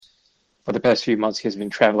for the past few months, he's been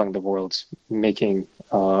traveling the world, making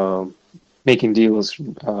deals,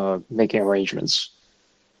 making arrangements.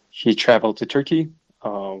 He traveled to Turkey,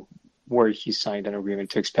 where he signed an agreement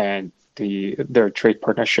to expand their trade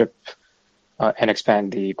partnership and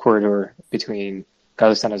expand the corridor between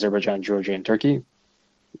Kazakhstan, Azerbaijan, Georgia, and Turkey.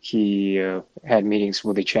 He had meetings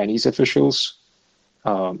with the Chinese officials,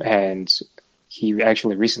 and he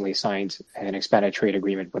actually recently signed an expanded trade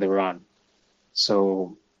agreement with Iran.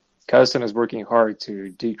 So Kazakhstan is working hard to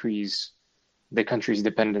decrease the country's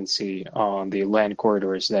dependency on the land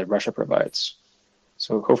corridors that Russia provides.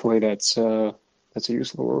 So hopefully that's a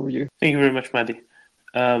useful overview. Thank you very much, Maddie.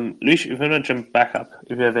 Luis, if you want to jump back up,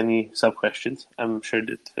 if you have any sub-questions, I'm sure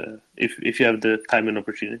that if you have the time and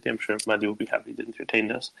opportunity, I'm sure Maddie will be happy to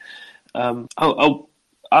entertain us. I'll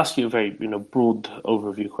ask you a very broad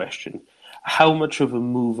overview question. How much of a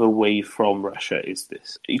move away from Russia is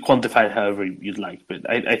this? You quantify it however you'd like, but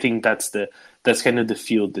I think that's kind of the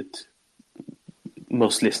field that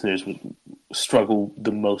most listeners would struggle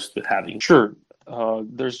the most with having. Sure.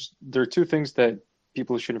 There are two things that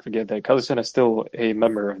people shouldn't forget: that Kazakhstan is still a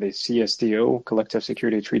member of the CSTO, Collective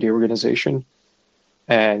Security Treaty Organization,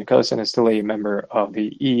 and Kazakhstan is still a member of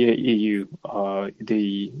the EAEU,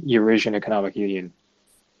 the Eurasian Economic Union.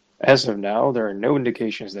 As of now, there are no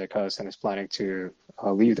indications that Kazakhstan is planning to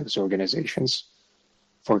leave those organizations.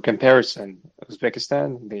 For comparison,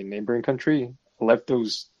 Uzbekistan, the neighboring country, left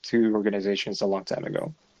those two organizations a long time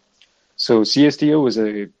ago. So CSTO is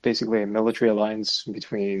basically a military alliance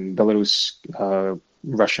between Belarus,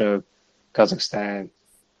 Russia, Kazakhstan,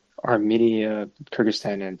 Armenia,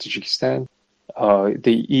 Kyrgyzstan, and Tajikistan.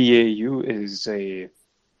 The EAU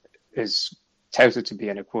is touted to be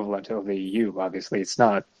an equivalent of the EU. Obviously, it's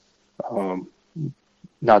not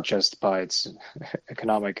just by its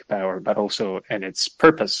economic power, but also in its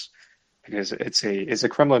purpose, because it's a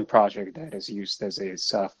Kremlin project that is used as a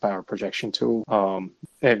soft power projection tool.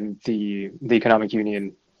 And the Economic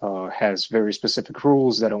Union has very specific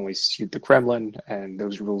rules that only suit the Kremlin, and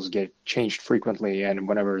those rules get changed frequently. And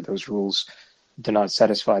whenever those rules do not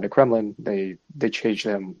satisfy the Kremlin, they change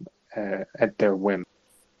them at their whim.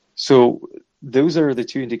 So those are the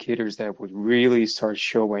two indicators that would really start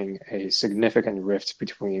showing a significant rift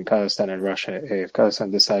between Kazakhstan and Russia if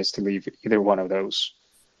Kazakhstan decides to leave either one of those.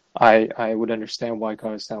 I would understand why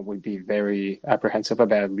Kazakhstan would be very apprehensive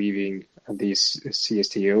about leaving the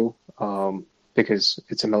CSTO because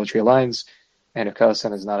it's a military alliance, and if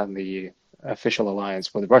Kazakhstan is not in the official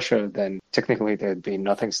alliance with Russia, then technically there'd be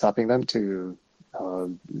nothing stopping them to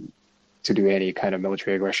do any kind of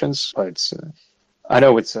military aggressions. But I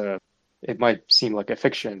know it might seem like a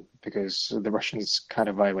fiction because the Russians kind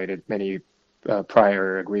of violated many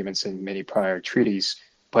prior agreements and many prior treaties,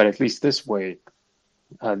 but at least this way,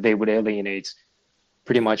 they would alienate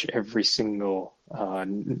pretty much every single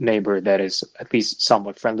neighbor that is at least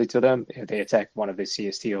somewhat friendly to them if they attack one of the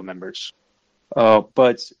CSTO members.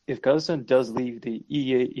 But if Kazakhstan does leave the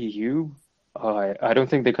EAEU, I don't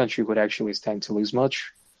think the country would actually stand to lose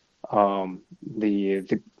much.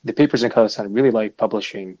 The papers in Kazakhstan really like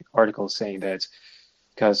publishing articles saying that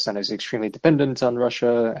Kazakhstan is extremely dependent on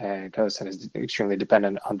Russia and Kazakhstan is extremely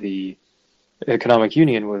dependent on the economic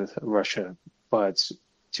union with Russia. But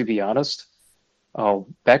to be honest,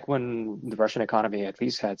 back when the Russian economy at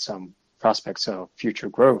least had some prospects of future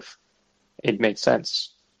growth, it made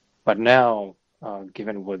sense. But now,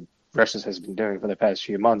 given what Russia has been doing for the past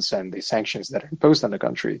few months and the sanctions that are imposed on the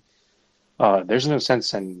country, there's no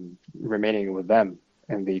sense in remaining with them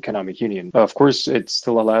in the economic union. Of course, it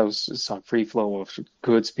still allows some free flow of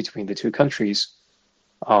goods between the two countries,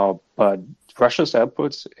 but Russia's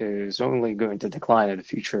output is only going to decline in the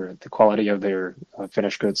future. The quality of their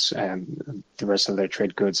finished goods and the rest of their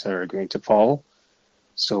trade goods are going to fall.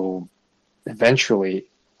 So eventually,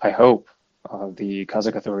 I hope the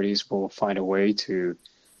Kazakh authorities will find a way to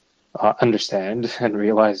understand and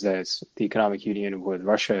realize that the economic union with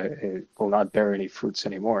Russia will not bear any fruits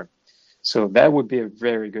anymore. So that would be a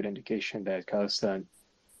very good indication that Kazakhstan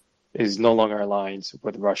is no longer aligned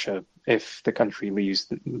with Russia if the country leaves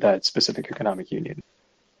that specific economic union.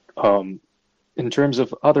 In terms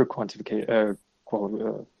of other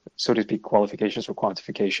so to speak, qualifications or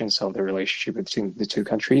quantifications of the relationship between the two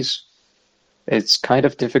countries, it's kind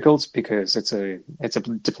of difficult because it's a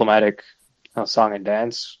diplomatic song and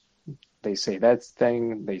dance. They say that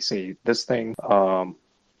thing, they say this thing.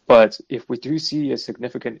 But if we do see a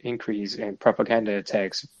significant increase in propaganda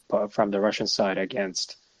attacks from the Russian side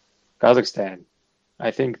against Kazakhstan, I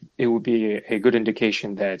think it would be a good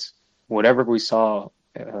indication that whatever we saw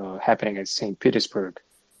happening in St. Petersburg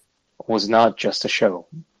was not just a show.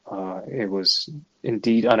 It was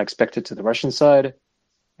indeed unexpected to the Russian side,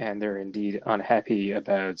 and they're indeed unhappy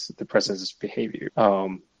about the president's behavior.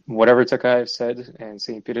 Whatever Tokayev said in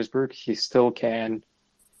St. Petersburg, he still can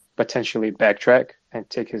potentially backtrack and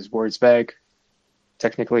take his words back.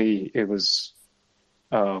 Technically, it was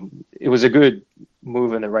a good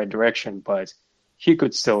move in the right direction, but he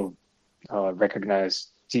could still recognize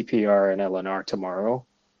DPR and LNR tomorrow.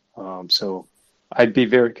 So I'd be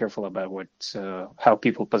very careful about how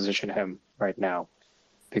people position him right now,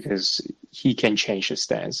 because he can change his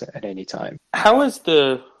stance at any time. How is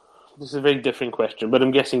the This is a very different question, but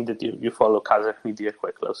I'm guessing that you follow Kazakh media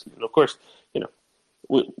quite closely. And of course, you know,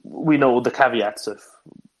 we know the caveats of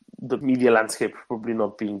the media landscape probably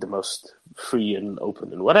not being the most free and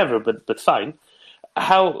open and whatever, but fine.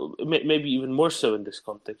 How, maybe even more so in this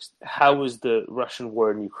context, how is the Russian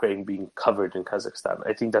war in Ukraine being covered in Kazakhstan?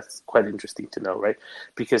 I think that's quite interesting to know, right?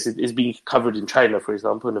 Because it is being covered in China, for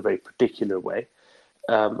example, in a very particular way.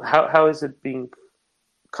 How is it being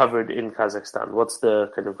covered in Kazakhstan? What's the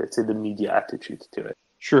kind of, let's say, the media attitude to it?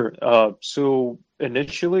 Sure. So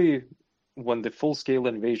initially, when the full-scale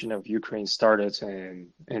invasion of Ukraine started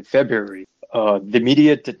in February, the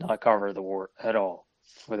media did not cover the war at all.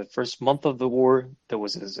 For the first month of the war, there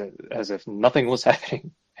was as if nothing was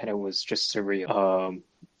happening, and it was just surreal.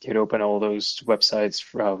 You'd open all those websites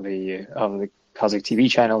of the Kazakh TV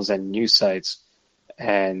channels and news sites,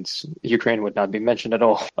 and Ukraine would not be mentioned at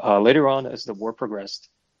all. Later on, as the war progressed,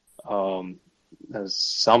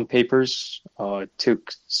 some papers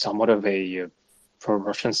took somewhat of a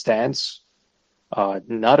pro-Russian stance,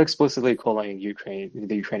 not explicitly calling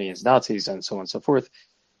the Ukrainians Nazis and so on and so forth,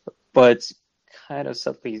 but kind of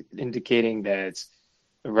subtly indicating that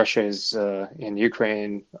Russia is in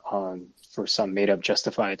Ukraine for some made-up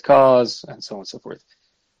justified cause and so on and so forth.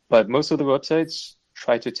 But most of the websites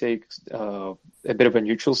try to take a bit of a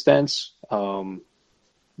neutral stance.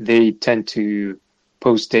 They tend to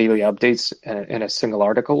post daily updates in a single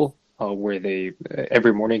article, where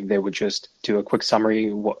every morning they would just do a quick summary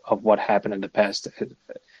of what happened in the past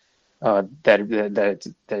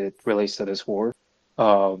that relates to this war.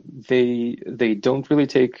 They don't really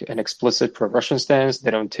take an explicit pro-Russian stance. They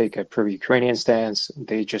don't take a pro-Ukrainian stance.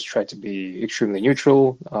 They just try to be extremely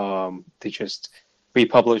neutral. They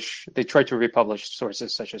try to republish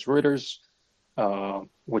sources such as Reuters,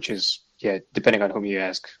 which is, depending on whom you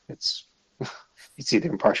ask, it's either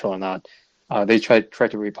impartial or not. They try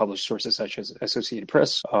to republish sources such as Associated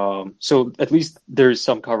Press. So at least there's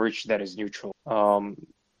some coverage that is neutral.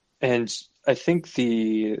 And I think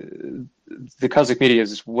the Kazakh media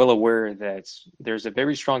is well aware that there's a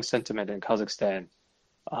very strong sentiment in Kazakhstan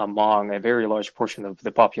among a very large portion of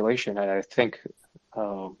the population. And I think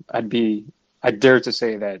I'd dare to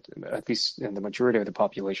say that at least in the majority of the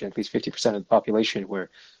population, at least 50% of the population, where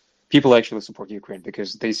people actually support Ukraine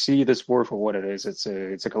because they see this war for what it is.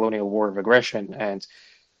 It's a colonial war of aggression, and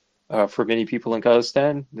for many people in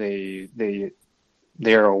Kazakhstan,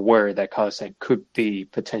 they are aware that Kazakhstan could be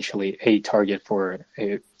potentially a target for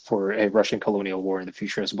a Russian colonial war in the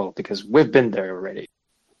future as well, because we've been there already.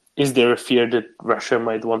 Is there a fear that Russia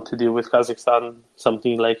might want to deal with Kazakhstan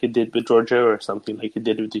something like it did with Georgia or something like it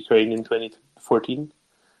did with Ukraine in 2014?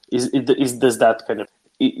 Does that kind of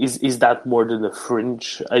is that more than a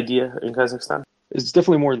fringe idea in Kazakhstan? It's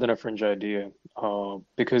definitely more than a fringe idea,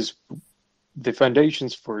 because the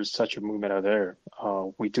foundations for such a movement are there.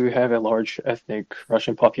 We do have a large ethnic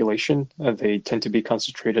Russian population. They tend to be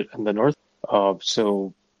concentrated in the north.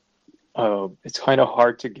 So it's kind of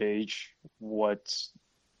hard to gauge what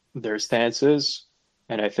their stance is.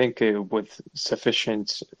 And I think with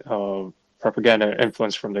sufficient propaganda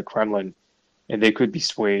influence from the Kremlin, and they could be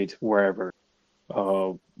swayed wherever.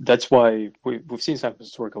 That's why we've seen some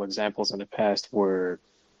historical examples in the past where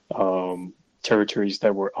territories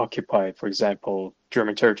that were occupied, for example,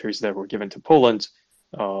 German territories that were given to Poland,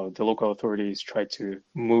 the local authorities tried to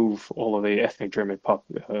move all of the ethnic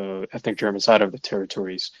Germans out of the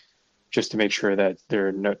territories, just to make sure that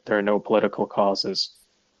there are no political causes,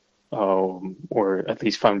 or at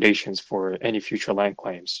least foundations for any future land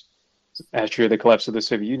claims. After the collapse of the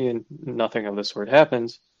Soviet Union, nothing of the sort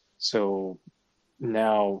happened. So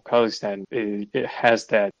now Kazakhstan, it has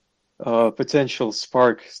that potential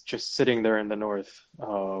spark just sitting there in the north.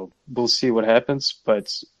 We'll see what happens,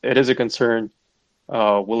 but it is a concern.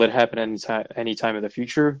 Will it happen any time in the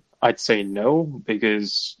future? I'd say no,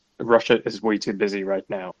 because Russia is way too busy right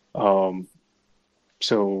now.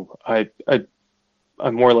 So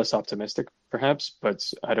I'm more or less optimistic, perhaps,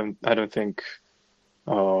 but I don't think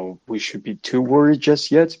we should be too worried just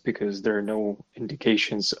yet, because there are no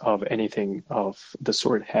indications of anything of the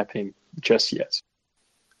sort happening just yet.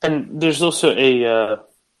 And there's also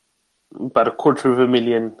about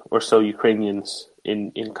 250,000 or so Ukrainians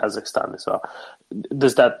in Kazakhstan as well.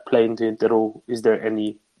 Does that play into it at all? Is there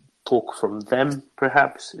any talk from them,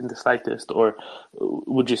 perhaps, in the slightest, or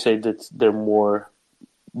would you say that they're more,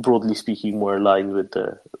 broadly speaking, more aligned with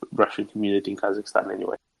the Russian community in Kazakhstan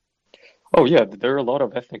anyway? Oh yeah, there are a lot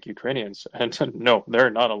of ethnic Ukrainians, and no,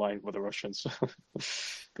 they're not aligned with the Russians.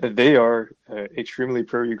 They are extremely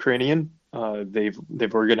pro-Ukrainian.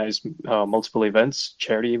 They've organized multiple events,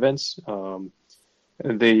 charity events.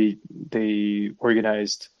 They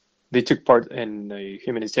organized. They took part in a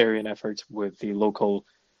humanitarian effort with the local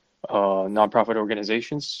nonprofit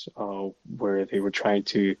organizations, where they were trying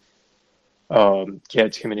to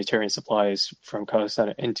get humanitarian supplies from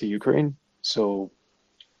Kazakhstan into Ukraine. So,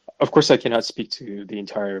 of course, I cannot speak to the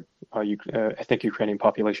entire ethnic Ukrainian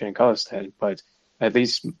population in Kazakhstan, but at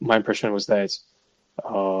least my impression was that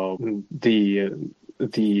the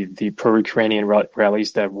pro-Ukrainian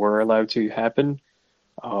rallies that were allowed to happen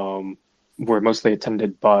were mostly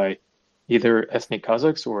attended by either ethnic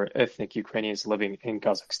Kazakhs or ethnic Ukrainians living in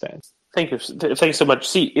Kazakhstan. Thank you. Thanks so much.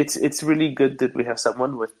 See, it's really good that we have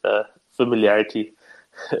someone with familiarity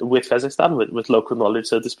with Kazakhstan, with local knowledge,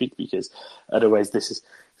 so to speak, because otherwise this is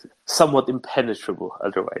somewhat impenetrable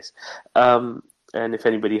otherwise. And if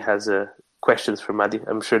anybody has questions for Madi,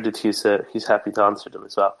 I'm sure that he's happy to answer them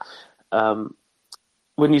as well.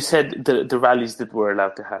 When you said the rallies that were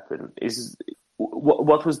allowed to happen,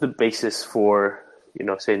 what was the basis for,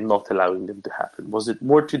 say, not allowing them to happen? Was it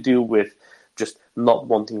more to do with just not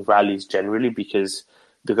wanting rallies generally because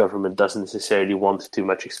the government doesn't necessarily want too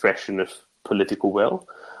much expression of political will?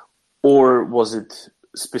 Or was it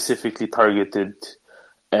specifically targeted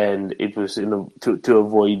and it was to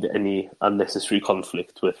avoid any unnecessary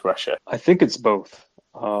conflict with Russia? I think it's both.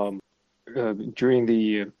 During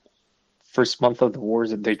the first month of the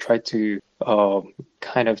wars, they tried to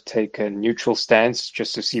kind of take a neutral stance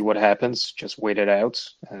just to see what happens, just wait it out.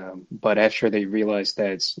 But after they realized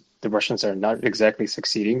that the Russians are not exactly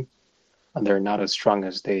succeeding and they're not as strong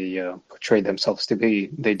as they portrayed themselves to be,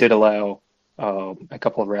 they did allow a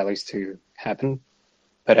couple of rallies to happen.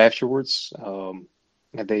 But afterwards, I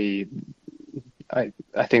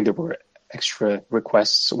think there were extra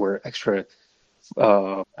requests or extra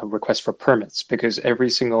requests for permits because every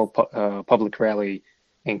single public rally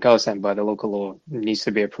in Kazakhstan by the local law needs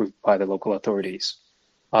to be approved by the local authorities.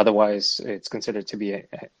 Otherwise, it's considered to be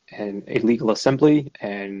an illegal assembly,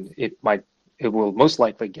 and it will most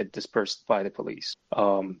likely get dispersed by the police.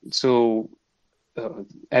 So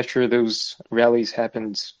after those rallies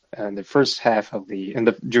happened in the first half of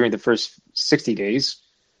during the first 60 days,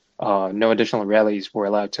 no additional rallies were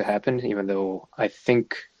allowed to happen, even though I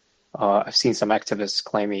think I've seen some activists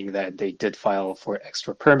claiming that they did file for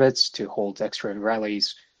extra permits to hold extra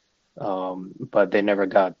rallies, but they never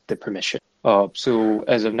got the permission. So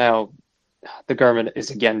as of now, the government is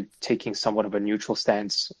again taking somewhat of a neutral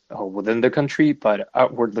stance within the country, but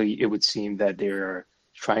outwardly it would seem that they're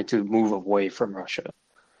trying to move away from Russia.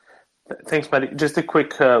 Thanks, Maddie. Just a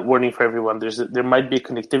quick warning for everyone. There might be a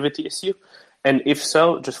connectivity issue. And if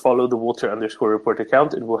so, just follow the Walter_report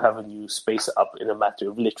account and we'll have a new space up in a matter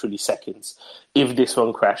of literally seconds if this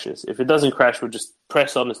one crashes. If it doesn't crash, we'll just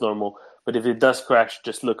press on as normal. But if it does crash,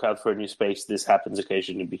 just look out for a new space. This happens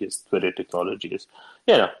occasionally because Twitter technology is,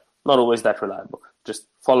 not always that reliable. Just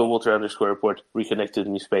follow Walter_report, reconnect to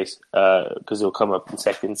the new space because it'll come up in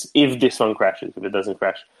seconds. If this one crashes, if it doesn't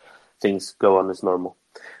crash, things go on as normal.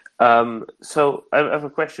 So I have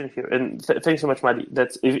a question here, and thanks so much, Maddie.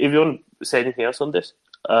 If you want to say anything else on this,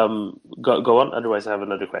 go on. Otherwise, I have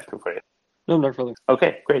another question for you. No, not really.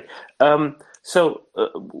 Okay, great. So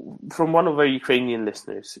from one of our Ukrainian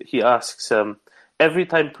listeners, he asks, every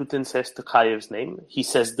time Putin says Tokayev's name, he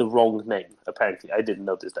says the wrong name. Apparently, I didn't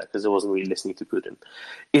notice that because I wasn't really listening to Putin.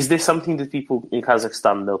 Is this something that people in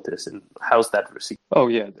Kazakhstan notice, and how's that received? Oh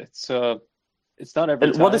yeah, it's not every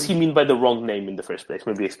and time. What does he mean by the wrong name in the first place?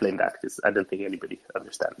 Maybe explain that, because I don't think anybody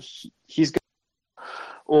understands. He's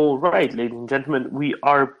all right, ladies and gentlemen, we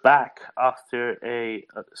are back after a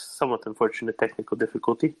somewhat unfortunate technical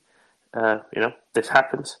difficulty. This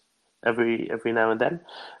happens every now and then.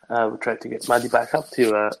 We try to get Maddie back up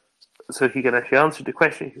so he can actually answer the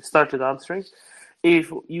question he started answering.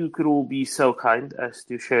 If you could all be so kind as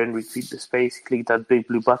to share and retweet the space, click that big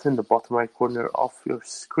blue button in the bottom right corner of your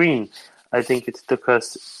screen. I think it took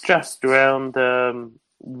us just around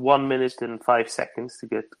 1 minute and 5 seconds to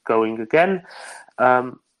get going again.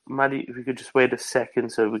 Maddie, if you could just wait a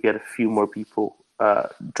second so we get a few more people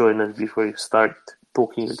join us before you start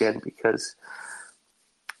talking again, because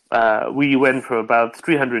We went from about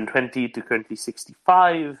 320 to currently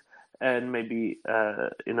 65, and maybe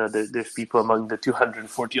there's people among the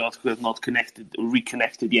 240 odd who have not connected or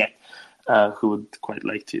reconnected yet, who would quite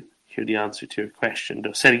like to hear the answer to your question.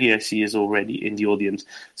 Though Sergey, I see, is already in the audience,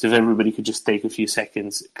 so if everybody could just take a few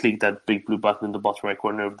seconds, click that big blue button in the bottom right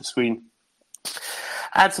corner of the screen.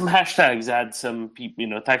 Add some hashtags,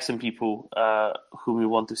 tag some people whom we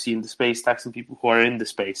want to see in the space, tag some people who are in the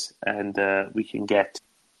space, and we can get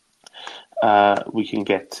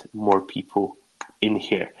more people in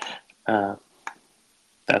here.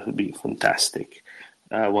 That would be fantastic.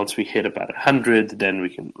 Once we hit about 100, then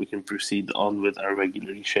we can proceed on with our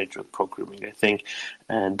regularly scheduled programming, I think,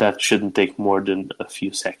 and that shouldn't take more than a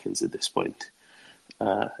few seconds at this point.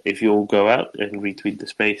 If you all go out and retweet the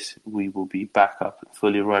space, we will be back up and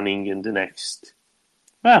fully running in the next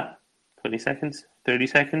 20 seconds, 30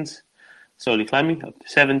 seconds, slowly climbing up to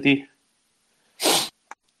 70.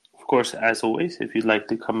 Of course, as always, if you'd like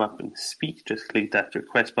to come up and speak, just click that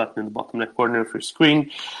request button in the bottom left corner of your screen.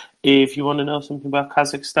 If you want to know something about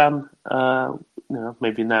Kazakhstan,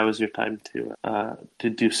 maybe now is your time to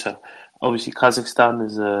do so. Obviously, Kazakhstan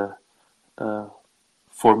is a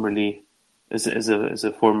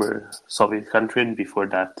former Soviet country, and before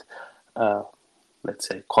that, let's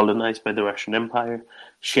say, colonized by the Russian Empire,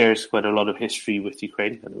 shares quite a lot of history with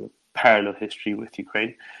Ukraine, kind of a parallel history with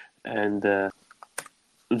Ukraine, and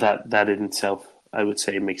that in itself, I would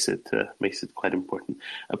say, makes it quite important.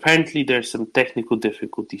 Apparently, there's some technical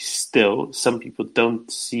difficulties still. Some people don't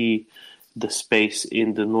see the space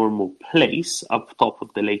in the normal place up top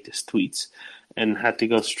of the latest tweets, and had to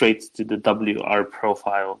go straight to the WR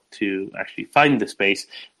profile to actually find the space.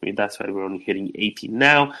 I mean, that's why we're only hitting 80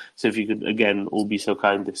 now. So if you could, again, all be so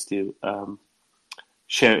kind as to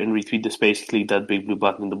share and retweet the space, click that big blue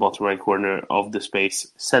button in the bottom right corner of the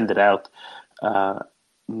space, send it out.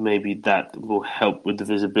 Maybe that will help with the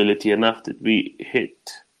visibility enough that we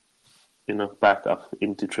hit, back up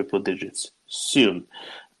into triple digits soon.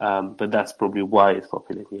 But that's probably why it's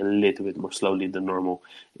populating a little bit more slowly than normal.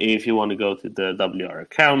 If you want to go to the WR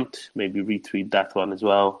account, maybe retweet that one as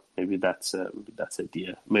well. Maybe that's a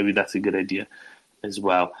good idea as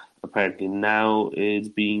well. Apparently now it's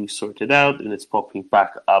being sorted out and it's popping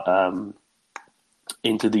back up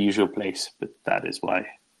into the usual place. But that is why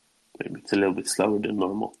maybe it's a little bit slower than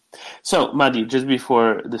normal. So, Madi, just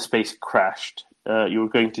before the space crashed, you were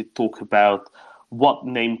going to talk about what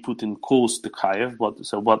name Putin calls Tokayev,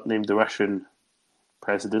 what name the Russian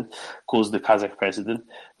president calls the Kazakh president,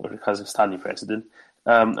 or the Kazakhstani president.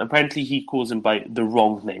 Apparently he calls him by the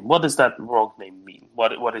wrong name. What does that wrong name mean?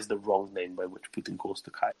 What is the wrong name by which Putin calls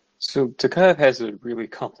Tokayev? So Tokayev has a really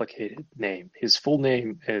complicated name. His full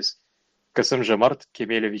name is Kasım-Jomart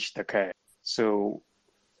Kemelyevich Tokayev. So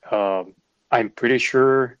I'm pretty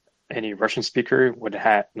sure any Russian speaker would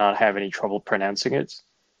not have any trouble pronouncing it.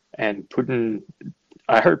 And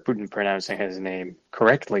I heard Putin pronouncing his name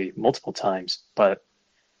correctly multiple times, but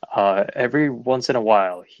every once in a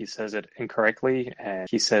while he says it incorrectly, and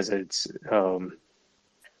he says it's, so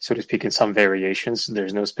to speak, in some variations.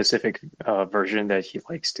 There's no specific version that he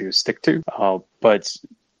likes to stick to, but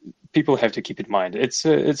people have to keep in mind it's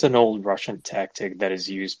an old Russian tactic that is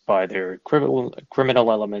used by their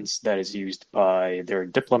criminal elements, that is used by their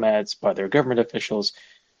diplomats, by their government officials,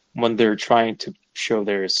 when they're trying to show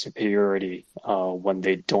their superiority, when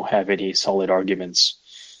they don't have any solid arguments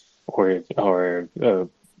or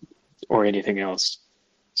anything else.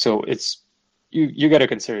 So it's you got to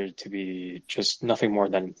consider it to be just nothing more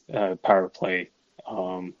than power play.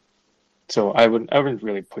 So I wouldn't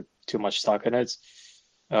really put too much stock in it.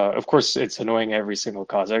 Of course, it's annoying every single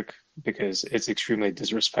Kazakh because it's extremely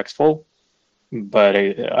disrespectful. But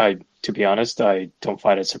I to be honest, I don't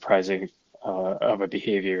find it surprising of a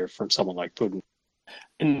behavior from someone like Putin.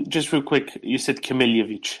 And just real quick, you said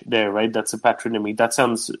Kemelyevich there, right? That's a patronymic. That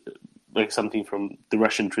sounds like something from the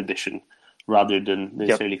Russian tradition rather than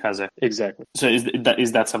necessarily Kazakh. Exactly. So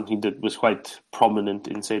is that something that was quite prominent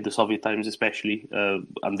in, say, the Soviet times, especially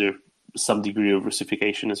under some degree of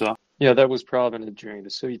Russification as well? Yeah, that was prominent during the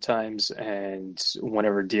Soviet times, and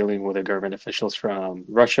whenever dealing with the government officials from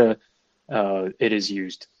Russia, it is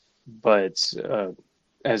used. But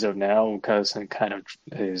as of now, Kazakhstan kind of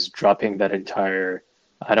is dropping that entire,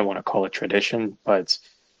 I don't want to call it tradition, but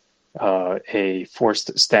a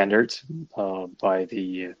forced standard by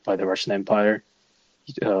the Russian Empire.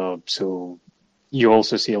 So you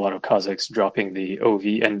also see a lot of Kazakhs dropping the OV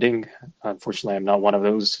ending. Unfortunately, I'm not one of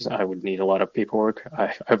those. I would need a lot of paperwork.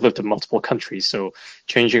 I've lived in multiple countries, so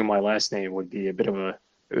changing my last name would be a bit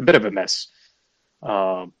of a mess.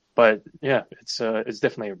 But yeah, it's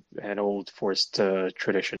definitely an old forced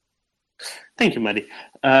tradition. Thank you, Madi.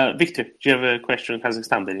 Victor, do you have a question on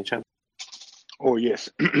Kazakhstan by any chance? Oh, yes.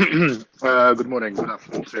 Good morning, good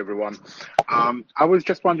afternoon to everyone. I was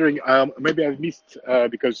just wondering, maybe I've missed,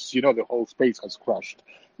 because, the whole space has crashed.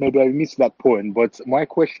 Maybe I missed that point, but my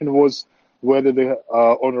question was whether the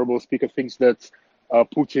Honorable Speaker thinks that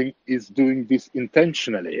Putin is doing this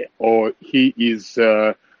intentionally or he is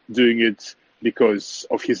doing it because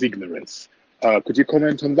of his ignorance. Could you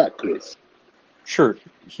comment on that, please? Sure,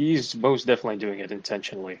 he's most definitely doing it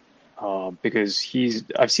intentionally, because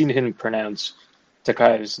I've seen him pronounce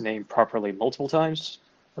Takayev's name properly multiple times.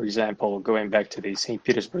 For example, going back to the St.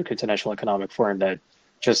 Petersburg International Economic Forum that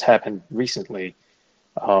just happened recently,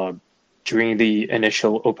 uh, during the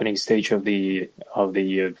initial opening stage of the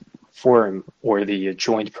forum or the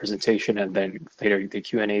joint presentation, and then later the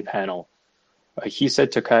Q&A panel, he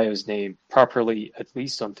said Takayev's name properly at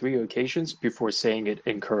least on 3 occasions before saying it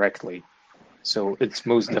incorrectly. So it's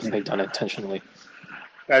most definitely done intentionally.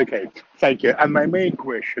 Okay, thank you. And my main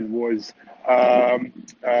question was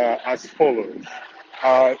as follows.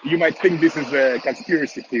 You might think this is a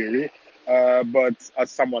conspiracy theory, but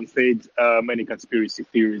as someone said, many conspiracy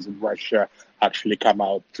theories in Russia actually come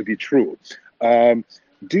out to be true. Um,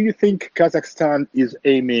 do you think Kazakhstan is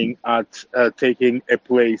aiming at taking a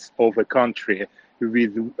place of a country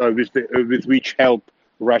with which help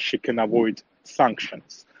Russia can avoid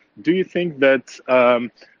sanctions? Do you think that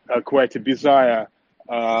quite a bizarre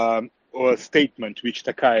or statement which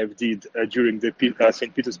Takayev did during the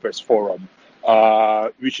St. Petersburg Forum,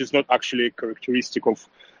 which is not actually characteristic of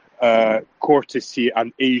courtesy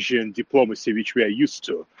and Asian diplomacy, which we are used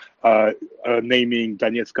to, naming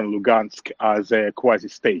Donetsk and Lugansk as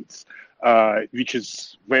quasi-states, which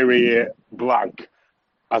is very blank,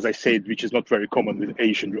 as I said, which is not very common with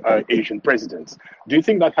Asian presidents. Do you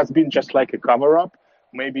think that has been just like a cover-up?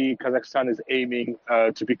 Maybe Kazakhstan is aiming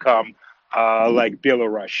to become like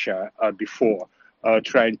Belarus before,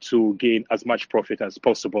 trying to gain as much profit as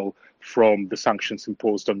possible from the sanctions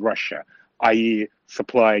imposed on Russia, i.e.,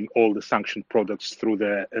 supplying all the sanctioned products through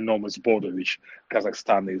the enormous border which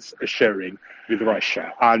Kazakhstan is sharing with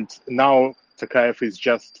Russia. And now Tokayev is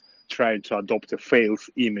just trying to adopt a failed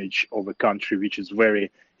image of a country which is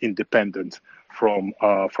very independent from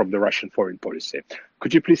the Russian foreign policy.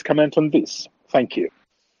 Could you please comment on this? Thank you.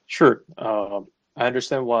 Sure. I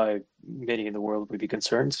understand why many in the world would be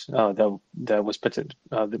concerned. That was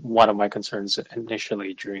one of my concerns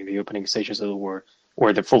initially during the opening stages of the war,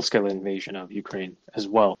 or the full-scale invasion of Ukraine as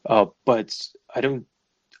well. But I don't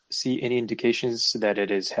see any indications that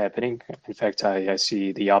it is happening. In fact, I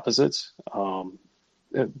see the opposite. After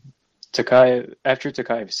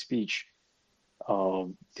Takayev's speech,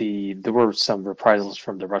 there were some reprisals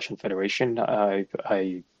from the Russian Federation.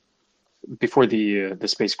 Before the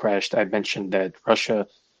space crashed, I mentioned that Russia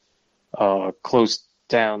closed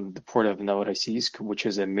down the port of Novorossiysk, which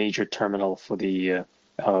is a major terminal for the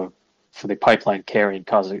pipeline carrying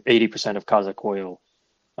 80% of Kazakh oil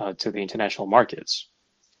to the international markets.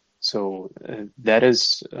 So that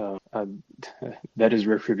is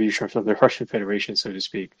retribution from the Russian Federation, so to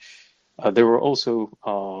speak. There were also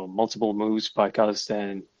multiple moves by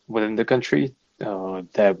Kazakhstan within the country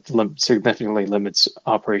that significantly limits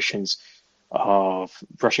operations of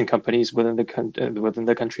Russian companies within the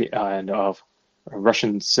country and of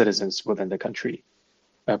Russian citizens within the country.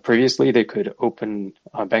 Previously, they could open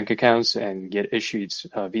bank accounts and get issued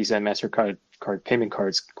Visa and MasterCard payment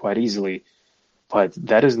cards quite easily, but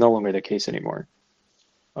that is no longer the case anymore.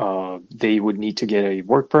 They would need to get a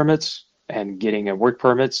work permit, and getting a work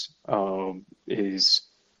permit is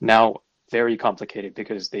now very complicated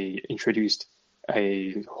because they introduced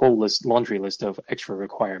a whole laundry list of extra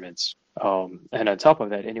requirements. And on top of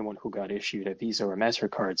that, anyone who got issued a Visa or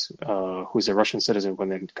MasterCard who's a Russian citizen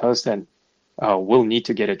within Kazakhstan will need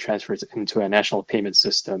to get it transferred into a national payment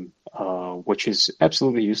system, which is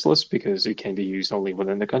absolutely useless because it can be used only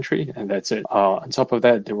within the country, and that's it. On top of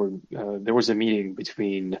that, there was a meeting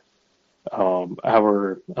between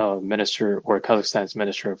our minister, or Kazakhstan's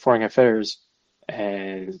Minister of Foreign Affairs,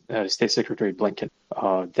 and State Secretary Blinken.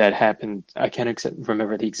 That happened, I can't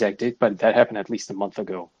remember the exact date, but that happened at least a month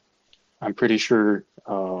ago. I'm pretty sure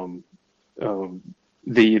the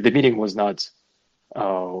meeting was not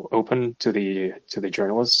open to the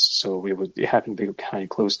journalists, so it happened behind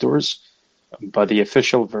closed doors. But the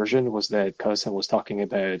official version was that Kazakhstan was talking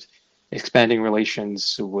about expanding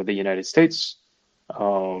relations with the United States.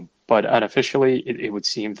 But unofficially, it would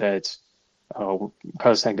seem that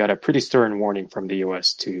Kazakhstan got a pretty stern warning from the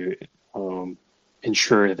U.S. to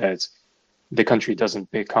ensure that the country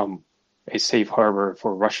doesn't become a safe harbor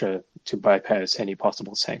for Russia to bypass any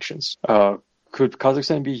possible sanctions. Could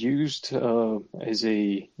Kazakhstan be used as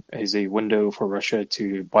a window for Russia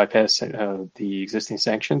to bypass the existing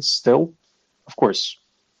sanctions? Still, of course.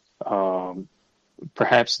 Um,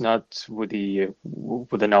 Perhaps not with the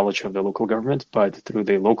knowledge of the local government, but through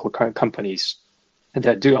the local companies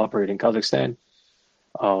that do operate in Kazakhstan,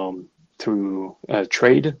 through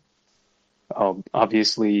trade.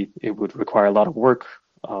 Obviously, it would require a lot of work,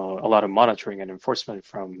 a lot of monitoring and enforcement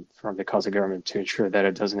from the Kazakh government to ensure that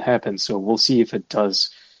it doesn't happen. So we'll see if it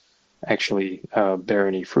does actually bear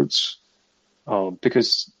any fruits,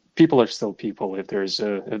 because people are still people. If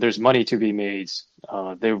there's money to be made,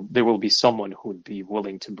 there will be someone who would be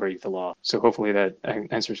willing to break the law. So hopefully that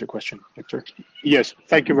answers your question, Victor. Yes,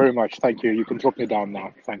 thank you very much. Thank you. You can drop me down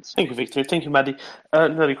now. Thanks. Thank you, Victor. Thank you, Maddie.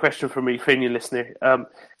 Another question from a Ukrainian listener.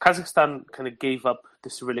 Kazakhstan kind of gave up the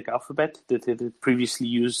Cyrillic alphabet that it had previously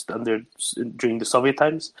used during the Soviet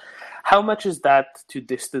times. How much is that to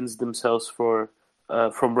distance themselves from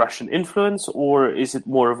Russian influence, or is it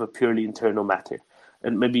more of a purely internal matter?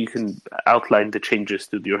 And maybe you can outline the changes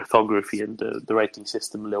to the orthography and the writing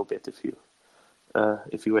system a little bit, if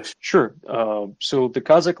you wish. Sure. So the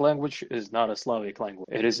Kazakh language is not a Slavic language.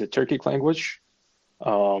 It is a Turkic language.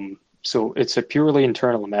 So it's a purely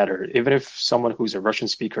internal matter. Even if someone who's a Russian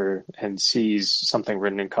speaker and sees something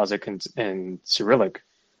written in Kazakh and Cyrillic,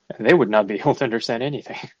 they would not be able to understand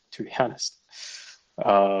anything, to be honest.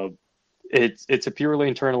 It's a purely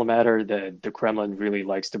internal matter that the Kremlin really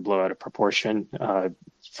likes to blow out of proportion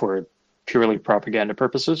for purely propaganda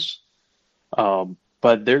purposes.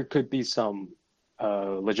 But there could be some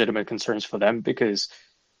legitimate concerns for them because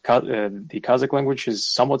the Kazakh language is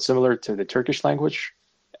somewhat similar to the Turkish language,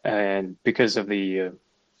 and because of the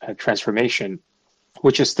transformation,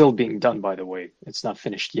 which is still being done, by the way, it's not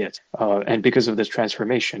finished yet, and because of this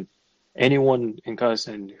transformation, anyone in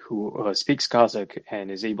Kazakhstan who speaks Kazakh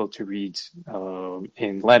and is able to read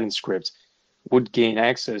in Latin script would gain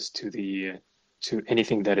access to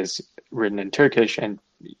anything that is written in Turkish and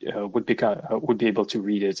would be able to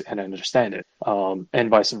read it and understand it, and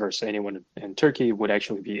vice versa. Anyone in Turkey would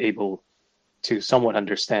actually be able to somewhat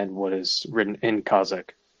understand what is written in Kazakh.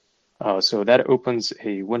 So that opens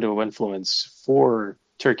a window of influence for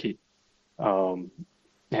Turkey.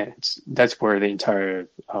 And that's where the entire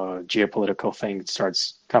geopolitical thing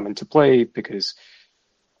starts coming to play, because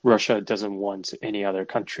Russia doesn't want any other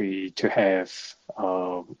country to have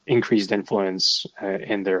increased influence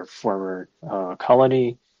in their former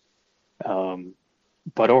colony.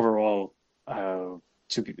 But overall,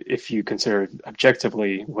 if you consider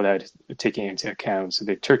objectively without taking into account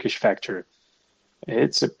the Turkish factor,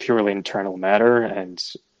 it's a purely internal matter, and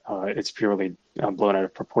it's purely blown out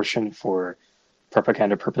of proportion for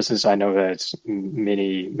propaganda purposes. I know that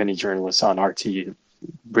many journalists on RT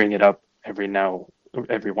bring it up every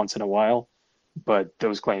once in a while, but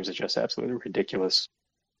those claims are just absolutely ridiculous.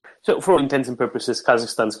 So, for all intents and purposes,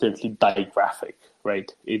 Kazakhstan's currently digraphic,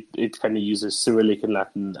 right? It kind of uses Cyrillic and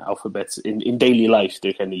Latin alphabets in daily life.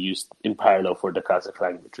 They're kind of used in parallel for the Kazakh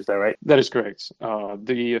language. Is that right? That is correct.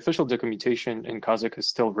 The official documentation in Kazakh is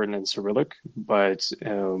still written in Cyrillic, but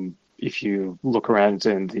if you look around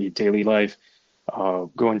in the daily life,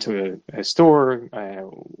 go into a store,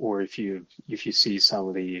 or if you see some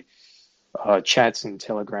of the chats in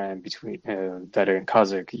Telegram between that are in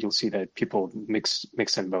Kazakh, you'll see that people mix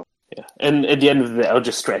in both. Yeah, and at the end of the day, I'll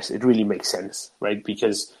just stress it really makes sense, right?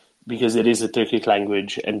 Because it is a Turkic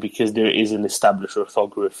language, and because there is an established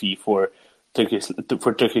orthography for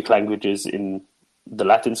Turkic languages in the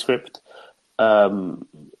Latin script.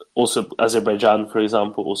 Also, Azerbaijan, for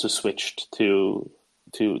example, also switched to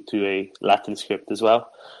a Latin script as well,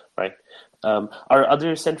 right? Are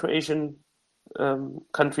other Central Asian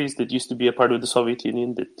countries that used to be a part of the Soviet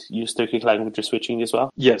Union that use Turkic language switching as well?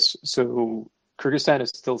 Yes. So Kyrgyzstan is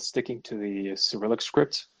still sticking to the Cyrillic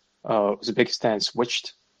script. Uzbekistan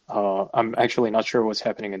switched. I'm actually not sure what's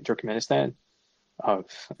happening in Turkmenistan.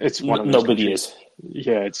 It's one of those Nobody countries. is.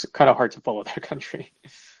 Yeah, it's kind of hard to follow that country.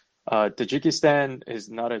 Tajikistan is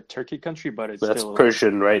not a Turkey country, but it's That's still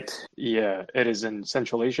Persian, right? Yeah, it is in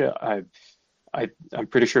Central Asia. I'm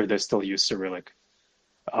pretty sure they still use Cyrillic.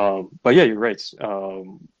 But yeah, you're right.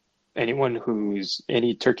 Any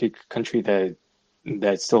Turkic country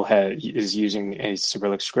that still is using a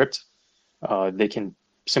Cyrillic script, they can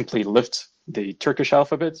simply lift the Turkish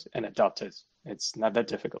alphabet and adopt it. It's not that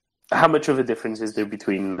difficult. How much of a difference is there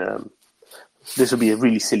between? This will be a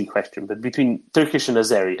really silly question, but between Turkish and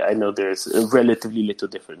Azeri, I know there's a relatively little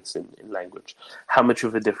difference in language. How much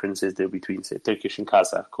of a difference is there between, say, Turkish and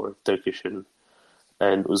Kazakh, or Turkish and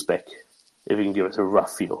Uzbek? If you can give us a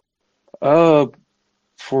rough feel.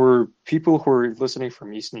 For people who are listening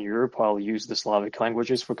from Eastern Europe, I'll use the Slavic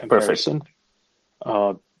languages for Perfect. comparison.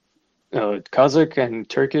 Kazakh and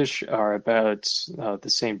Turkish are about the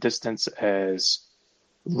same distance as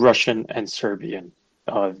Russian and Serbian.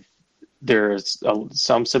 There's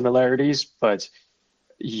some similarities, but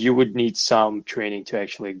you would need some training to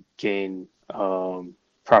actually gain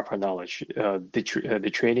proper knowledge.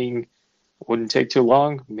 The training wouldn't take too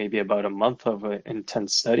long, maybe about a month of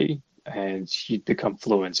intense study, and you'd become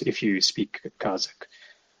fluent if you speak Kazakh.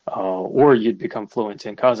 Or you'd become fluent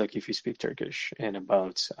in Kazakh if you speak Turkish in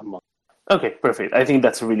about a month. Okay, perfect. I think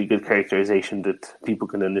that's a really good characterization that people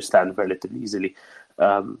can understand relatively easily.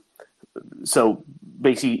 So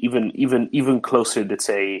basically, even closer that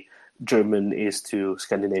say German is to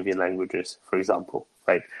Scandinavian languages, for example,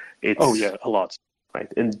 right? Oh yeah, a lot.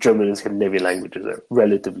 Right, and German and Scandinavian languages are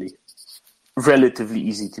relatively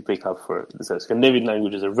easy to pick up for. So Scandinavian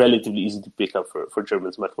languages are relatively easy to pick up for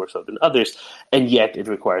Germans, much more so than others, and yet it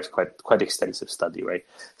requires quite extensive study, right?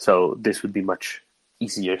 So this would be much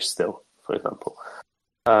easier still, for example.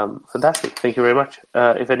 Fantastic. Thank you very much.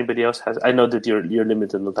 If anybody else has, I know that you're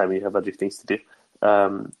limited on time. You have other things to do,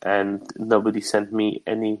 and nobody sent me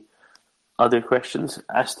any other questions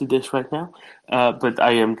as to this right now. But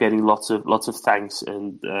I am getting lots of thanks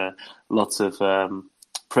and lots of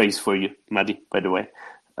praise for you, Maddie. By the way,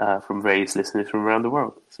 from various listeners from around the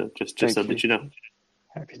world. So just so that you know.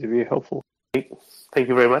 Happy to be helpful. Thank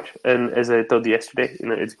you very much. And as I told you yesterday,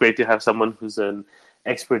 it's great to have someone who's an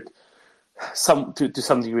expert. To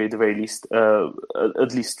some degree, at the very least,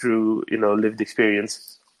 at least through lived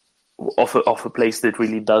experience of a place that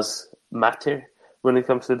really does matter when it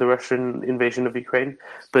comes to the Russian invasion of Ukraine,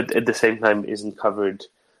 but at the same time isn't covered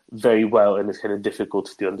very well and is kind of difficult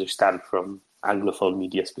to understand from Anglophone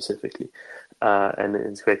media specifically. And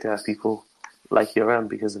it's great to have people like you around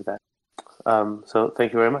because of that. So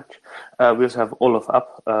thank you very much. We also have Olaf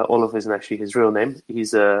up. Olaf isn't actually his real name.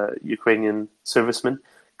 He's a Ukrainian serviceman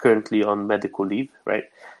currently on medical leave, right?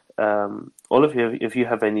 Olaf, if you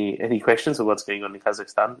have any questions of what's going on in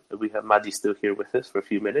Kazakhstan, we have Madi still here with us for a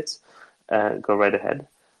few minutes. Go right ahead.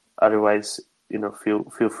 Otherwise,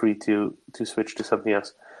 feel free to switch to something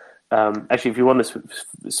else. Actually, if you want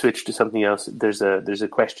to switch to something else, there's a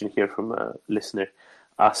question here from a listener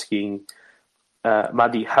asking,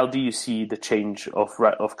 Madi, how do you see the change of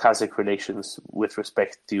Kazakh relations with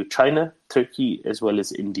respect to China, Turkey, as well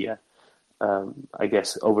as India? I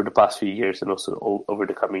guess over the past few years and also over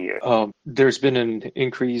the coming year. There's been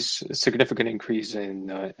a significant increase in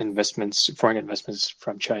foreign investments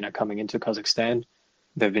from China coming into Kazakhstan.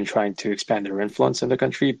 They've been trying to expand their influence in the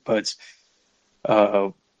country, but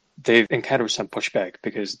they've encountered some pushback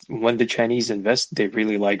because when the Chinese invest, they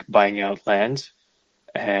really like buying out land.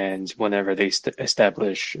 And whenever they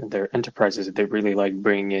establish their enterprises, they really like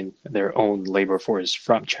bringing in their own labor force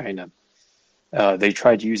from China. They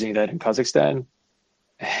tried using that in Kazakhstan,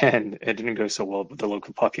 and it didn't go so well with the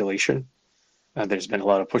local population. There's been a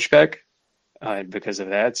lot of pushback, and because of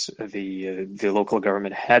that, the local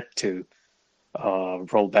government had to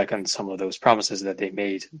roll back on some of those promises that they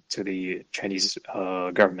made to the Chinese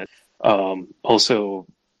government. Also,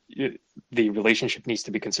 the relationship needs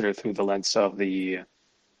to be considered through the lens of the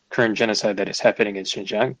current genocide that is happening in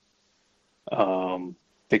Xinjiang.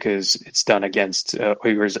 Because it's done against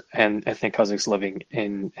Uyghurs and ethnic Kazakhs living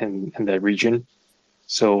in that region.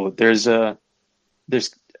 So there's I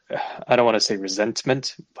don't want to say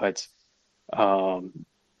resentment, but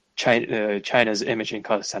China's image in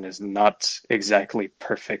Kazakhstan is not exactly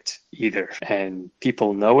perfect either, and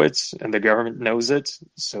people know it, and the government knows it.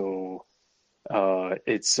 So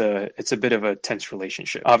it's a bit of a tense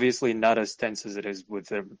relationship. Obviously, not as tense as it is with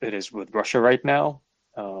Russia right now,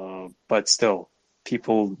 but still.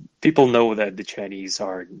 People know that the Chinese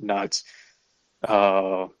are not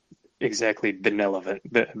exactly benevolent.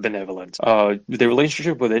 The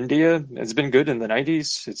relationship with India has been good in the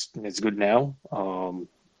 90s. It's good now.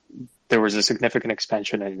 There was a significant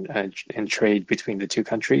expansion in trade between the two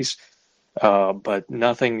countries, but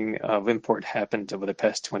nothing of import happened over the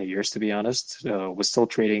past 20 years, to be honest. We're still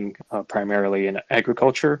trading primarily in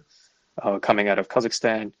agriculture, coming out of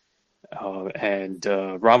Kazakhstan, and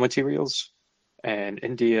raw materials. And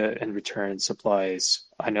India, in return, supplies.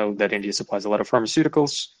 I know that India supplies a lot of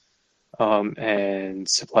pharmaceuticals, and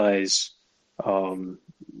supplies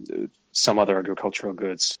some other agricultural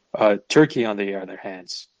goods. Turkey, on the other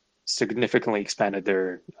hand, significantly expanded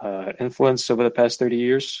their influence over the past 30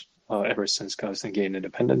 years, ever since Kazakhstan gained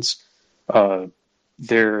independence.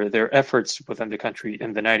 Their efforts within the country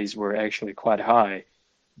in the 90s were actually quite high,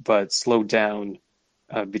 but slowed down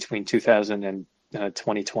between 2000 and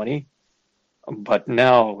 2020. But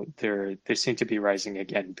now they seem to be rising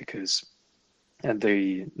again because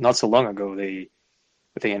not so long ago they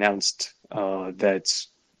announced that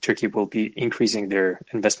Turkey will be increasing their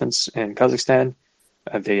investments in Kazakhstan.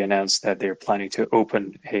 They announced that they're planning to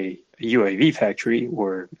open a UAV factory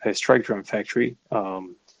or a strike drone factory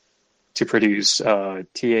to produce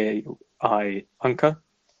TAI Anka,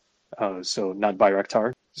 so not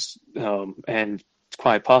Bayraktar, and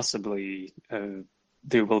quite possibly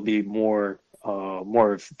there will be more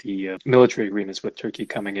of the military agreements with Turkey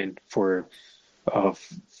coming in to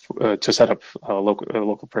set up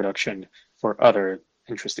local production for other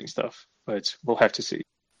interesting stuff. But we'll have to see.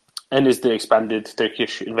 And is the expanded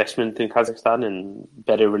Turkish investment in Kazakhstan and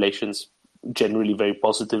better relations generally very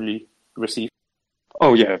positively received?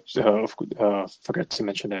 Oh yeah, forgot to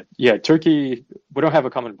mention that. Yeah, Turkey. We don't have a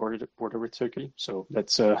common border with Turkey, so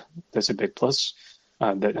that's a big plus.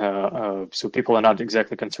 So people are not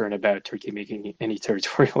exactly concerned about Turkey making any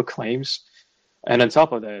territorial claims. And on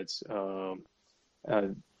top of that,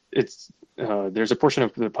 there's a portion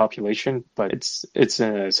of the population, but it's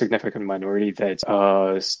a significant minority that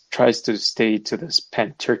tries to stay to this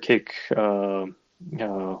pan-Turkic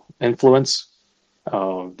influence.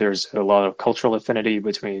 There's a lot of cultural affinity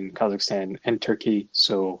between Kazakhstan and Turkey,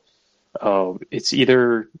 so it's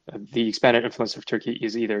either the expanded influence of Turkey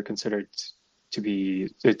is either considered to be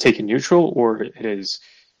taken neutral or it is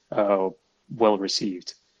well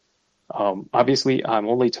received. Obviously, I'm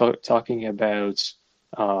only talking about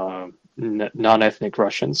non-ethnic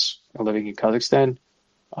Russians living in Kazakhstan.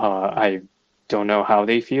 I don't know how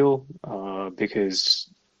they feel because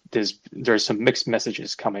there's some mixed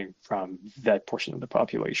messages coming from that portion of the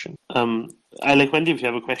population. Wendy, if you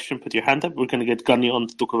have a question, put your hand up. We're going to get Gunny on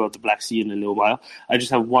to talk about the Black Sea in a little while. I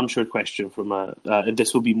just have one short question from and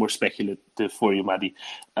this will be more speculative for you, Maddie,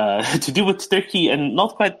 to do with Turkey and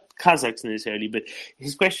not quite Kazakhs necessarily, but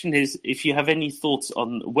his question is if you have any thoughts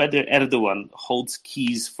on whether Erdogan holds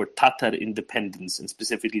keys for Tatar independence and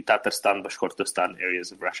specifically Tatarstan, Bashkortostan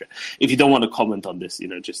areas of Russia. If you don't want to comment on this,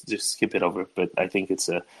 just skip it over. But I think it's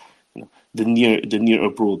the near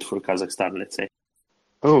abroad for Kazakhstan, let's say.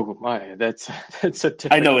 Oh my, that's a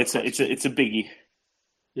difficult I know it's question. a biggie.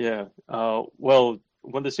 Yeah. Well,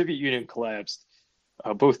 when the Soviet Union collapsed,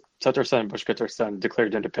 both Tatarstan and Bashkortostan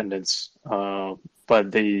declared independence,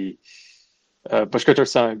 but the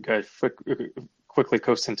Bashkortostan got quickly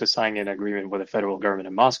coaxed into signing an agreement with the federal government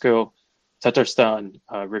in Moscow. Tatarstan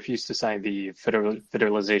refused to sign the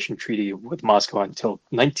federalization treaty with Moscow until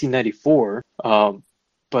 1994.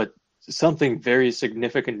 But something very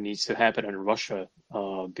significant needs to happen in Russia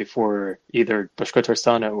before either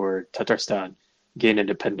Bashkortostan or Tatarstan gain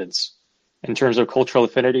independence. In terms of cultural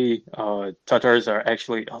affinity, Tatars are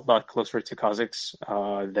actually a lot closer to Kazakhs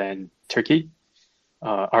than Turkey.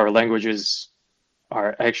 Our languages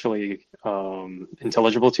are actually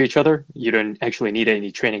intelligible to each other. You don't actually need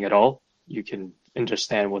any training at all. You can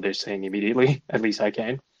understand what they're saying immediately. At least I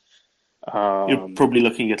can. You're probably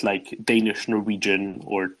looking at like Danish, Norwegian,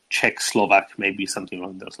 or Czech, Slovak, maybe something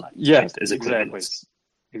along those lines. Yes, right?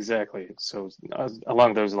 exactly. So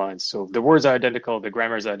along those lines. So the words are identical, the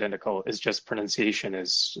grammar is identical. It's just pronunciation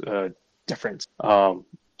is different.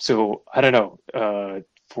 So I don't know.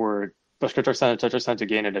 For Bashkortostan and Tatarstan to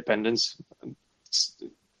gain independence,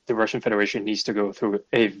 the Russian Federation needs to go through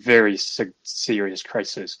a very serious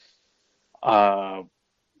crisis. I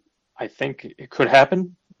think it could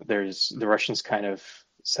happen. The Russians kind of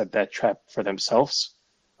set that trap for themselves,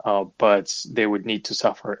 but they would need to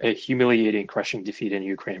suffer a humiliating, crushing defeat in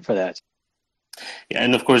Ukraine for that. Yeah,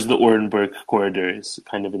 and of course the Orenburg corridor is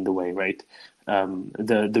kind of in the way, right?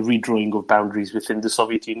 The redrawing of boundaries within the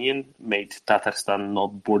Soviet Union made Tatarstan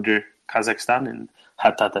not border Kazakhstan, and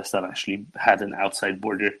had Tatarstan actually had an outside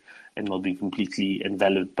border and not been completely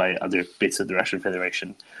enveloped by other bits of the Russian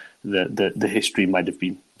Federation, the history might have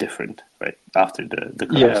been different, right? After the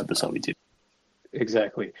collapse of the Soviet Union.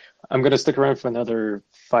 Exactly. I'm going to stick around for another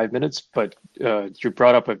 5 minutes, but you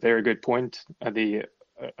brought up a very good point. The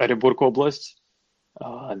Orenburg Oblast,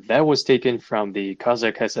 that was taken from the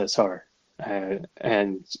Kazakh SSR,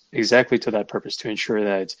 and exactly to that purpose, to ensure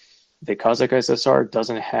that the Kazakh SSR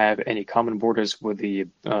doesn't have any common borders with the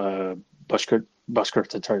Bashkort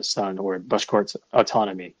Tatarstan or Bashkort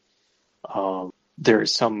autonomy. There are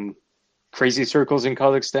some crazy circles in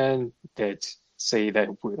Kazakhstan that say that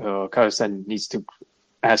Kazakhstan needs to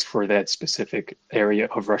ask for that specific area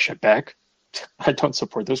of Russia back. I don't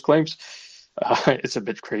support those claims. It's a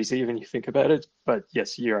bit crazy when you think about it, but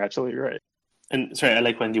yes, you're absolutely right. And sorry, I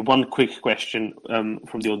like Wendy. One quick question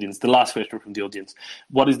from the audience. The last question from the audience.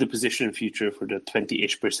 What is the position in future for the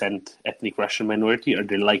 28% ethnic Russian minority? Are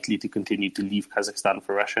they likely to continue to leave Kazakhstan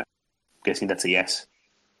for Russia? I'm guessing that's a yes.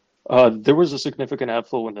 There was a significant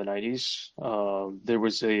outflow in the 90s.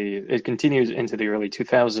 It continued into the early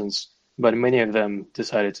 2000s, but many of them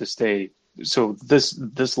decided to stay. So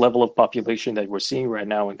this level of population that we're seeing right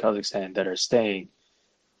now in Kazakhstan that are staying,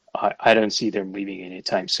 I don't see them leaving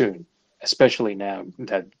anytime soon, especially now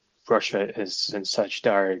that Russia is in such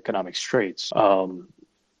dire economic straits.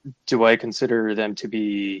 Do I consider them to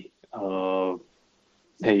be a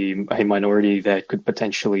minority that could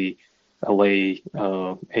potentially lay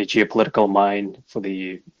a geopolitical mine for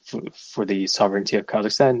the sovereignty of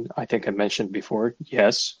Kazakhstan? I think I mentioned before,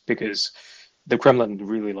 yes, because the Kremlin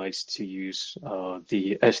really likes to use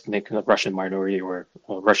the ethnic Russian minority or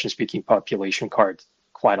Russian-speaking population card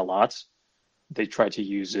quite a lot. They tried to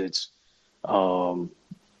use it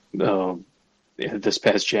this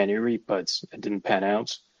past January, but it didn't pan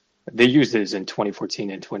out. They used this in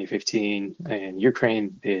 2014 and 2015, and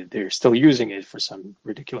Ukraine they're still using it for some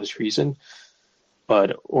ridiculous reason.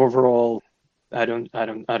 But overall, I don't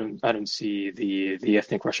see the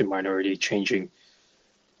ethnic Russian minority changing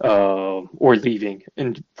or leaving.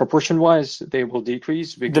 And proportion-wise, they will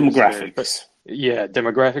decrease because demographics.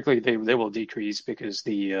 Demographically, they will decrease because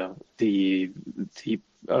the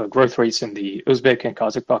growth rates in the Uzbek and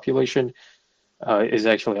Kazakh population is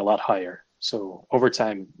actually a lot higher. So over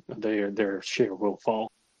time, their share will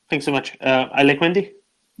fall. Thanks so much. I like Wendy.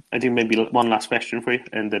 I think maybe one last question for you,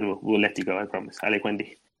 and then we'll let you go, I promise. I like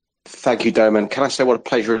Wendy. Thank you, Doman. Can I say what a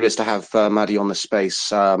pleasure it is to have Maddie on the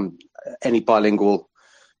space? Any bilingual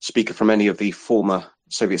speaker from any of the former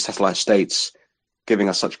Soviet satellite states giving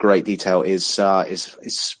us such great detail is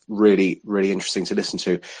really, really interesting to listen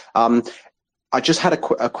to. I just had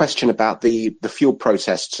a question about the fuel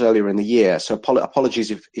protests earlier in the year. So apologies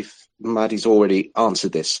if Maddie's already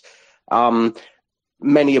answered this.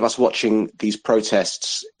 Many of us watching these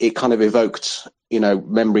protests, it kind of evoked,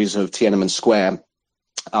 memories of Tiananmen Square.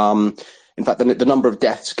 In fact, the number of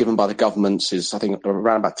deaths given by the governments is, I think,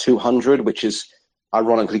 around about 200, which is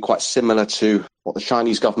ironically quite similar to what the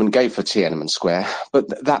Chinese government gave for Tiananmen Square.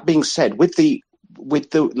 But that being said, with the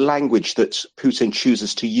language that Putin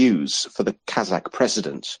chooses to use for the Kazakh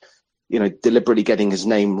president, deliberately getting his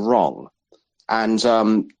name wrong and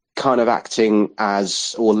kind of acting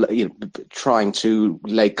as, or trying to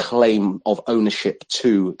lay claim of ownership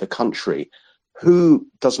to the country, who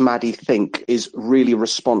does Maddie think is really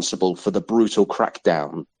responsible for the brutal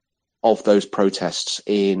crackdown of those protests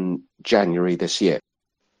in January this year?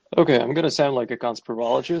 Okay, I'm going to sound like a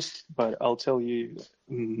conspirologist, but I'll tell you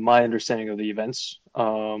my understanding of the events.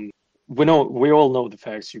 We all know the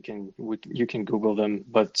facts. You can Google them,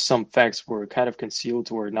 but some facts were kind of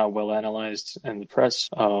concealed or not well analyzed in the press.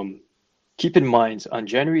 Keep in mind, on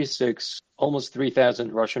January 6th, almost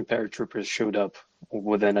 3,000 Russian paratroopers showed up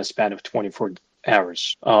within a span of 24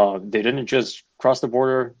 hours. They didn't just cross the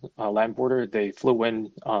border, land border. They flew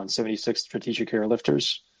in on 76 strategic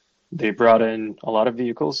airlifters. They brought in a lot of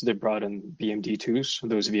vehicles. They brought in BMD-2s,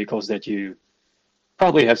 those vehicles that you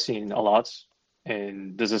probably have seen a lot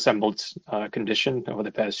in disassembled condition over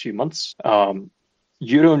the past few months.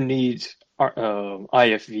 You don't need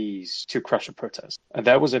IFVs to crush a protest. And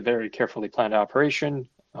that was a very carefully planned operation,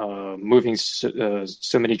 moving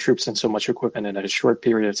so many troops and so much equipment in a short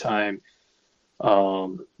period of time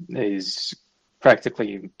is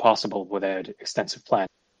practically impossible without extensive planning.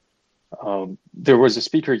 There was a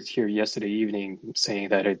speaker here yesterday evening saying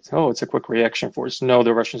that it's a quick reaction force. No,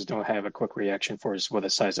 the Russians don't have a quick reaction force with a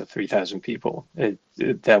size of 3,000 people.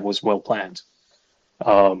 That was well planned.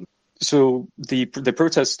 So the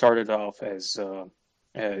protest started off as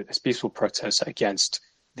peaceful protests against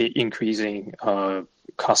the increasing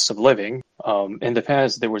costs of living. In the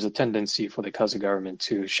past, there was a tendency for the Kazakh government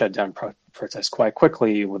to shut down protests quite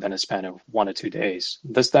quickly within a span of 1 or 2 days.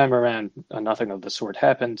 This time around, nothing of the sort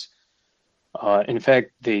happened. In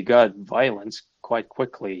fact, they got violent quite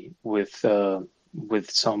quickly with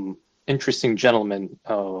some interesting gentlemen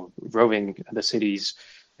roving the cities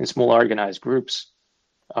in small organized groups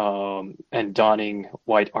and donning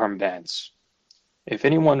white armbands. If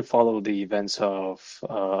anyone followed the events of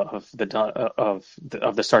the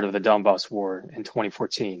start of the Donbass War in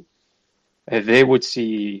 2014, they would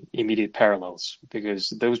see immediate parallels because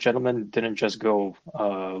those gentlemen didn't just go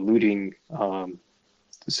looting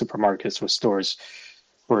supermarkets or stores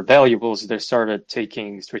for valuables. They started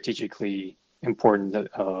taking strategically important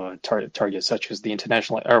targets such as the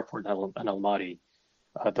international airport in Almaty,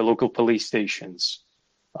 the local police stations,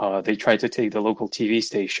 They tried to take the local TV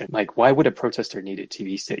station. Like, why would a protester need a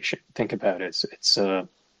TV station? Think about it. It's a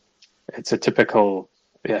typical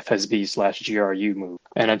FSB/GRU move.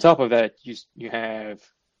 And on top of that, you have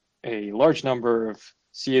a large number of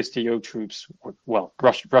CSTO troops, well,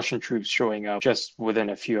 Russian troops showing up just within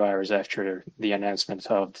a few hours after the announcement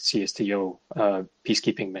of the CSTO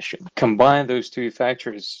peacekeeping mission. Combine those two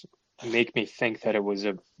factors, make me think that it was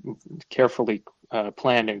a carefully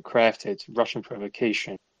planned and crafted Russian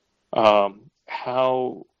provocation. How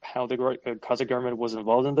the Kazakh government was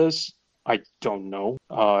involved in this, I don't know.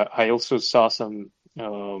 I also saw some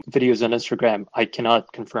videos on Instagram. I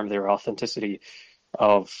cannot confirm their authenticity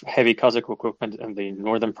of heavy Kazakh equipment in the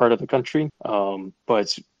northern part of the country,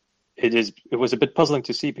 but it was a bit puzzling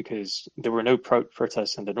to see because there were no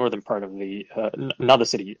protests in the northern part of the not the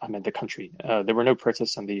city, I meant the country. There were no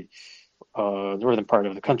protests in the northern part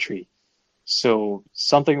of the country, so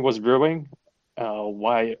something was brewing.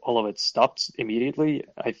 Why all of it stopped immediately?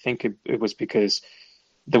 I think it was because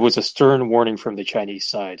there was a stern warning from the Chinese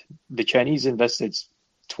side. The Chinese invested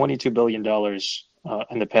 $22 billion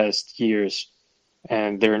in the past years,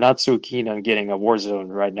 and they're not so keen on getting a war zone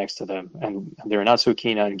right next to them, and they're not so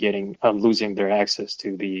keen on losing their access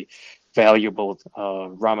to the valuable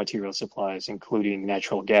raw material supplies, including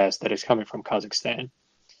natural gas that is coming from Kazakhstan.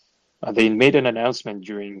 They made an announcement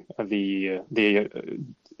during the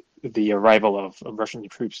arrival of Russian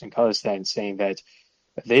troops in Kazakhstan, saying that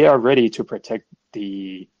they are ready to protect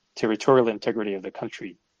the territorial integrity of the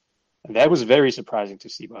country. And that was very surprising to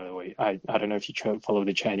see, by the way. I don't know if you follow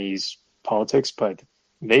the Chinese politics, but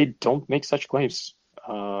they don't make such claims.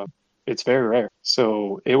 It's very rare.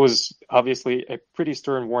 So it was obviously a pretty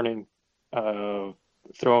stern warning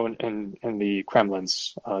thrown in the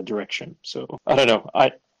Kremlin's direction. So I don't know.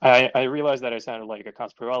 I realize that I sounded like a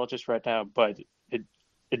conspirologist right now, but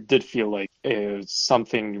it did feel like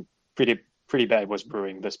something pretty bad was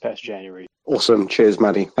brewing this past January. Awesome. Cheers,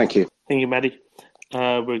 Maddie. Thank you. Thank you, Maddie.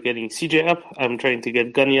 We're getting CJ up. I'm trying to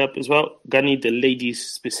get Gunny up as well. Gunny, the ladies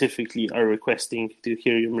specifically are requesting to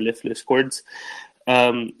hear your mellifluous chords.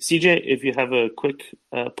 CJ, if you have a quick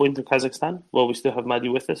point of Kazakhstan, while we still have Maddie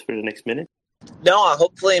with us for the next minute. No,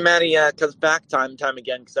 hopefully Maddie comes back time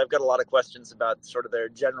again, because I've got a lot of questions about sort of their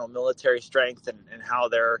general military strength and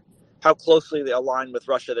how closely they align with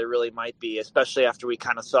Russia they really might be, especially after we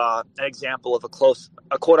kind of saw an example of a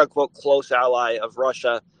quote-unquote close ally of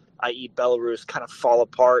Russia, i.e. Belarus, kind of fall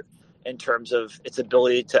apart in terms of its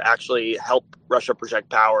ability to actually help Russia project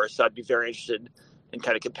power. So I'd be very interested in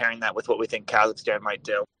kind of comparing that with what we think Kazakhstan might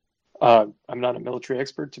do. I'm not a military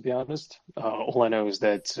expert, to be honest. All I know is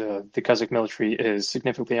that the Kazakh military is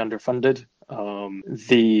significantly underfunded.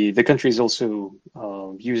 The country is also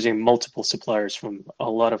using multiple suppliers from a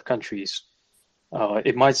lot of countries.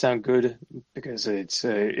 It might sound good because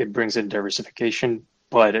it brings in diversification,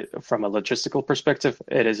 but from a logistical perspective,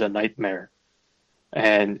 it is a nightmare.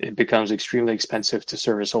 And it becomes extremely expensive to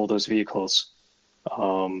service all those vehicles.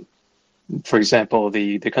 For example,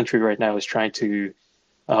 the country right now is trying to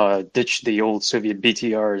ditch the old Soviet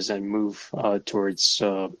BTRs and move towards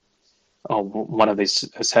one of the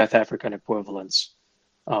South African equivalents.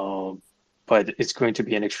 But it's going to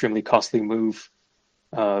be an extremely costly move.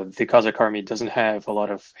 The Kazakh army doesn't have a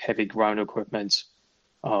lot of heavy ground equipment.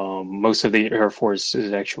 Most of the Air Force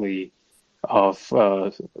is actually of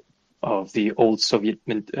the old Soviet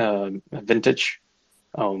vintage.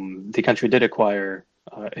 The country did acquire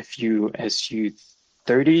a few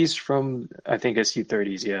Su-30s from, I think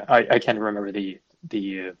Su-30s, yeah. I can't remember the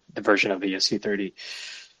version of the Su-30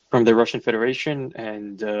 from the Russian Federation,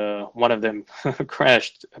 and one of them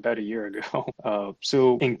crashed about a year ago.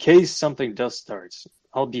 So in case something does start,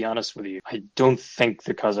 I'll be honest with you, I don't think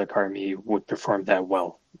the Kazakh army would perform that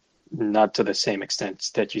well. Not to the same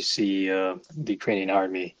extent that you see the Ukrainian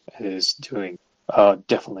army is doing.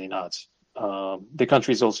 Definitely not. The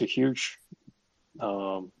country is also huge,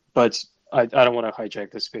 but I don't want to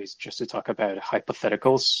hijack this space just to talk about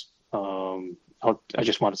hypotheticals. I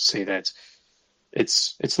just wanted to say that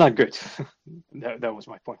it's not good. That was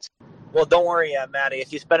my point. Well, don't worry, Maddie.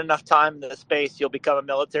 If you spend enough time in the space, you'll become a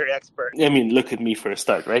military expert. I mean, look at me for a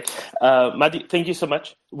start, right? Maddie, thank you so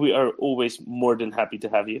much. We are always more than happy to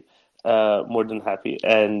have you. More than happy.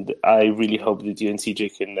 And I really hope that you and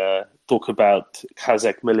CJ can talk about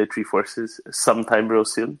Kazakh military forces sometime real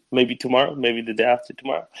soon. Maybe tomorrow, maybe the day after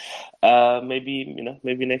tomorrow.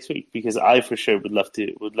 Maybe next week, because I for sure would love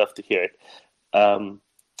to hear it.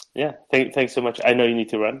 Yeah, thanks so much. I know you need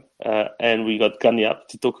to run, and we got Gunny up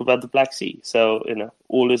to talk about the Black Sea. So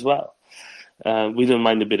all is well. We don't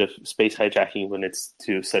mind a bit of space hijacking when it's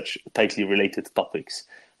to such tightly related topics.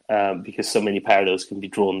 because so many parallels can be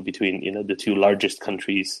drawn between the two largest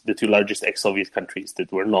countries, the two largest ex-Soviet countries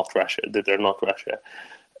that are not Russia,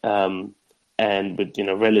 and with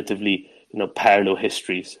relatively parallel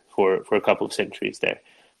histories for a couple of centuries there.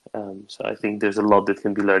 So I think there's a lot that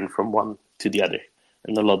can be learned from one to the other,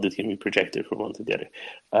 and a lot that can be projected from one to the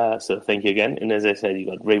other. So thank you again. And as I said, you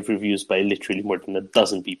got rave reviews by literally more than a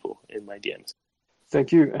dozen people in my DMs.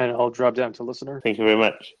 Thank you, and I'll drop down to listener. Thank you very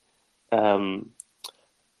much.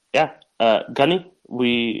 Gunny,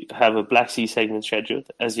 we have a Black Sea segment scheduled,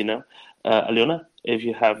 as you know. Aliona, if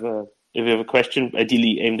you have a question,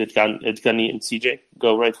 ideally aimed at Gunny and CJ,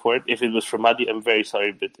 go right for it. If it was from Madi, I'm very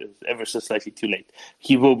sorry, but it was ever so slightly too late.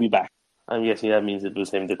 He will be back. I'm guessing that means it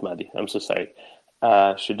was aimed at Madi. I'm so sorry.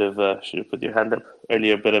 Should have put your hand up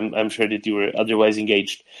earlier, but I'm sure that you were otherwise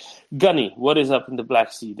engaged. Gunny, what is up in the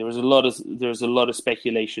Black Sea? There was a lot of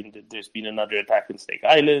speculation that there's been another attack on Snake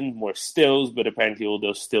Island, more stills, but apparently all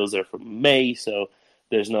those stills are from May, so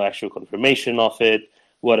there's no actual confirmation of it.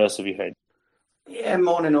 What else have you heard? Yeah,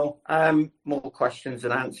 morning all. More questions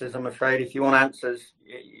than answers, I'm afraid. If you want answers,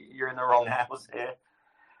 you're in the wrong house here.